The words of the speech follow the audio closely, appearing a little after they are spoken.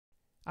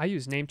I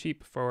use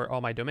Namecheap for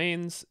all my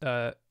domains,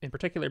 in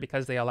particular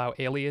because they allow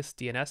alias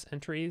DNS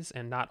entries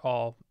and not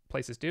all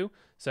places do,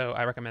 so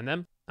I recommend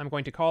them. I'm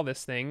going to call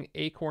this thing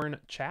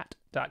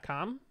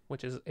acornchat.com,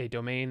 which is a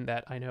domain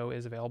that I know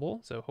is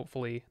available, so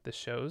hopefully this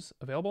shows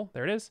available.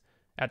 There it is.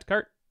 Add to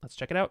cart. Let's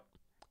check it out.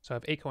 So I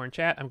have Acorn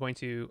Chat. I'm going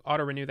to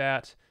auto-renew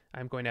that.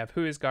 I'm going to have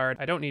WhoisGuard.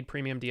 I don't need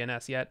premium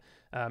DNS yet,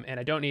 and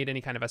I don't need any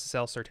kind of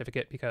SSL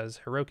certificate because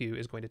Heroku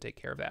is going to take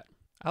care of that.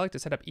 I like to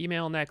set up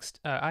email next.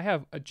 I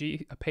have a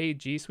paid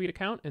gsuite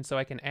account, and so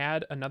I can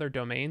add another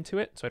domain to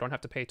it, so I don't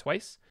have to pay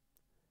twice.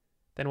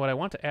 Then what I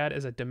want to add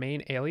is a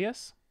domain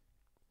alias.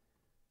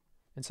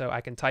 And so I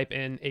can type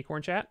in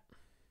Acorn Chat,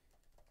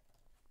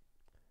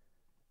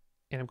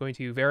 and I'm going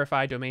to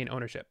verify domain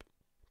ownership.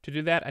 To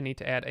do that, I need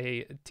to add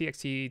a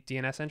txt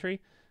DNS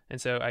entry,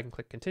 and so I can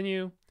click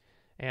continue,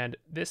 and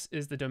this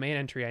is the domain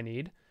entry I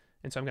need.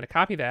 And so I'm going to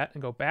copy that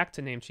and go back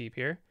to Namecheap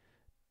here,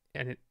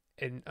 and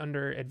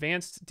under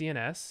advanced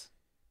DNS,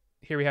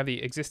 here we have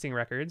the existing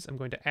records. I'm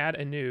going to add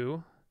a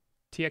new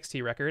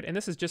txt record, and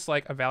this is just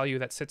like a value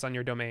that sits on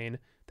your domain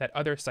that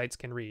other sites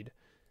can read.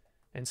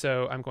 And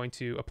so I'm going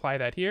to apply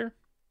that here.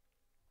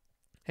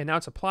 And now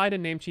it's applied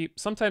in Namecheap.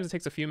 Sometimes it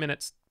takes a few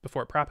minutes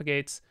before it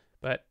propagates,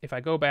 but if I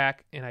go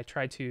back and I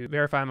try to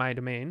verify my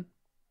domain,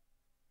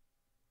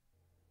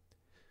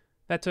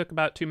 that took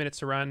about 2 minutes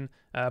to run,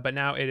 but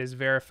now it is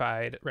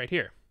verified right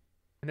here.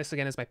 And this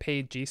again is my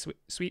paid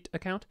gsuite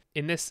account.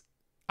 In this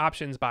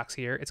options box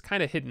here, it's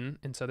kind of hidden,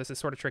 and so this is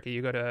sort of tricky.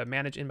 You go to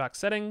manage inbox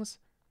settings,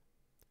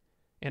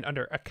 and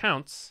under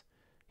accounts,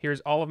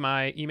 here's all of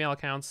my email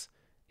accounts,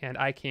 and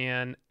I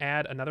can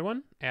add another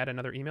one, add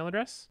another email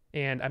address.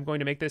 And I'm going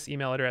to make this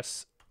email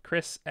address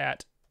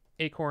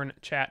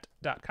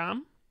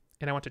chris@acornchat.com,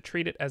 and I want to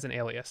treat it as an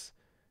alias.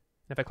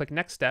 And if I click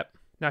next step,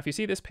 now if you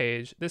see this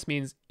page, this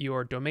means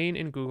your domain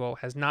in Google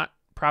has not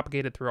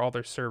propagated through all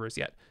their servers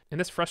yet. And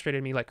this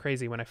frustrated me like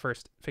crazy when I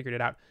first figured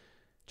it out.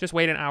 Just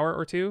wait an hour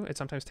or two, it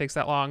sometimes takes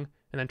that long,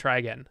 and then try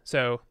again.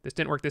 So this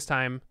didn't work this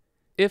time.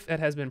 If it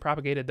has been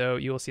propagated though,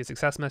 you will see a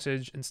success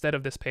message instead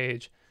of this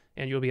page,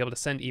 and you'll be able to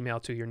send email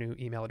to your new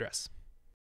email address.